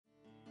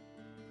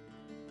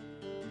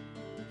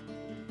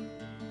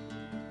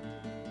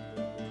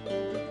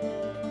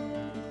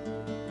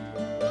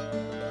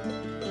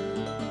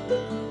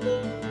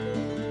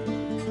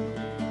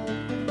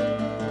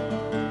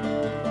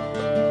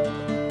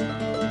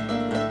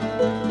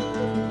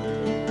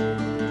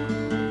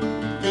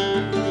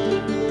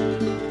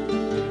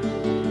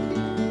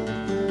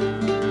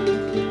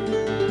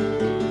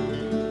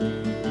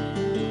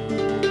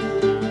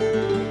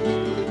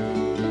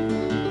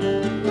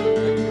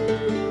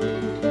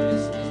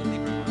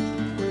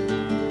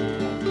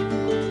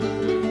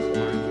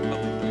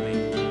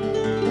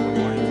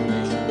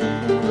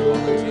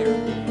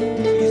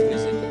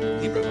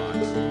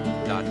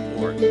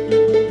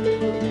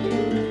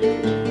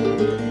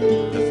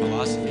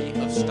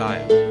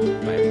Style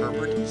by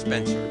Herbert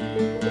Spencer.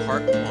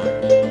 Part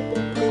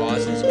 1.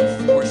 Causes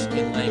of Force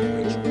in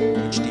Language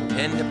which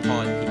depend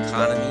upon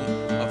economy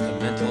of the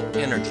mental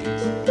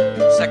energies.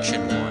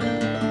 Section 1.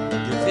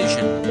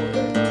 Division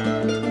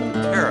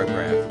 1.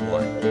 Paragraph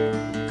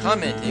 1.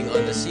 Commenting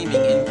on the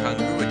seeming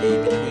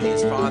incongruity between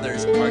his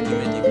father's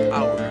argumentative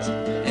powers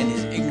and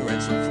his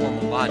ignorance of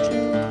formal logic,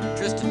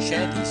 Tristan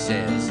Shanty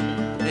says,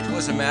 "It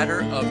was a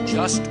matter of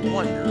just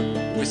wonder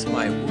with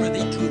my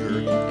worthy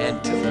tutor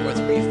and 2 or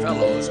 3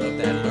 fellows of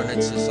that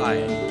learned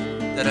society,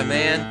 that a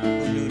man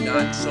who knew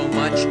not so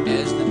much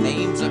as the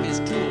names of his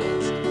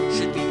tools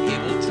should be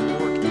able to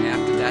work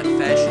after that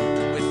fashion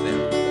with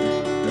them."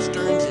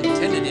 Stern's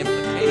intended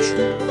implication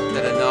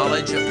that a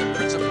knowledge of the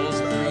principles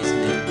of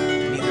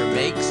reasoning neither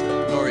makes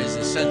nor is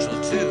essential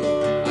to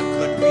a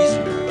good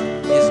reasoner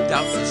is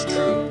doubtless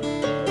true.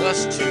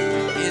 Thus too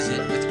is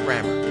it with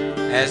grammar.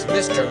 As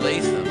Mr.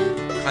 Latham,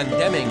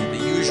 condemning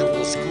the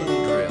usual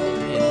school drill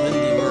in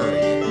Lindy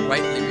Murray,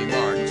 rightly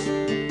remarks,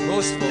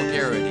 "Gross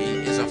vulgarity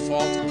is a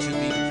fault to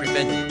be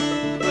prevented,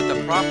 but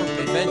the proper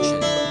prevention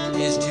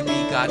is to be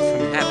got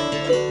from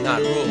habit,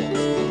 not rule."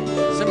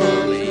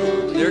 Similarly,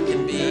 there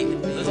can be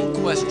little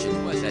question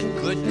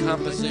that good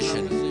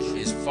composition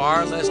is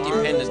far less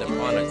dependent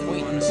upon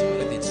acquaintance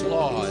with its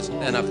laws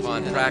than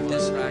upon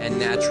practice and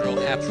natural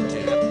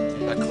aptitude.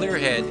 A clear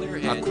head,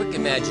 a quick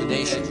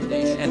imagination,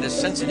 and a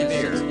sensitive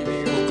ear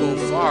will go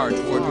far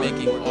toward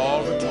making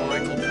all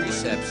rhetorical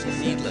precepts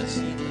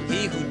needless.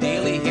 He who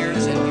daily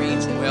hears and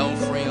reads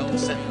well-framed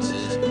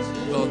sentences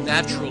will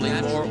naturally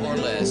more or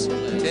less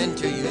tend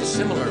to use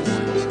similar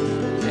ones,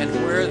 and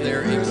where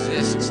there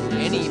exists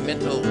any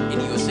mental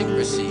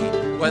idiosyncrasy,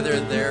 whether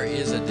there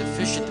is a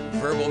deficient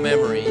verbal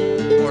memory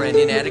or an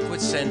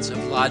inadequate sense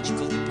of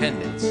logical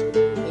dependence,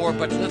 or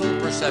but little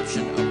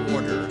perception of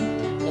order,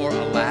 or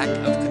a lack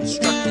of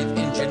constructive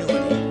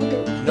ingenuity,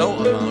 no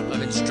amount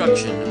of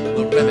instruction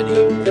will remedy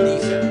the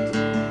defect.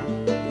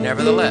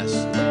 Nevertheless,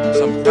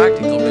 some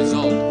practical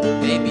result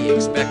may be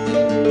expected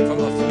from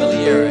a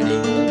familiarity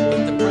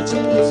with the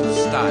principles of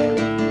style.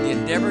 The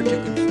endeavor to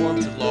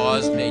conform to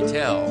laws may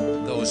tell,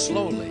 though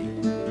slowly,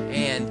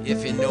 and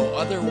if in no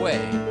other way,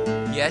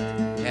 yet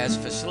as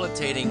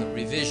facilitating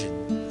revision,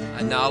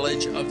 a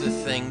knowledge of the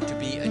thing to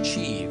be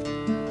achieved,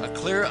 a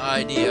clear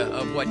idea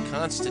of what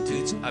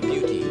constitutes a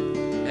beauty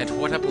and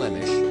what a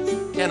blemish,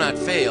 cannot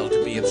fail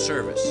to be of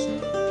service.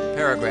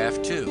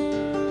 Paragraph 2.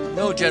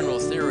 No general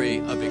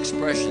theory of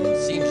expression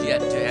seems yet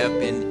to have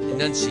been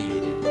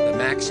enunciated. The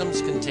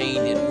maxims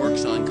contained in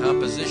works on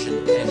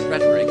composition and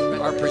rhetoric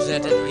are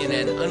presented in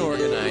an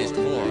unorganized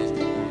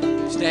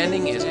form.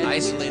 Standing as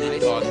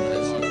isolated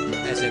dogmas,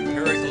 as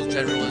empirical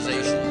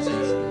generalizations,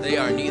 they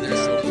are neither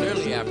so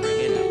clearly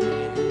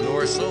apprehended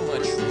nor so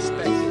much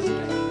respected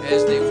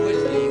as they would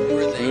be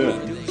were they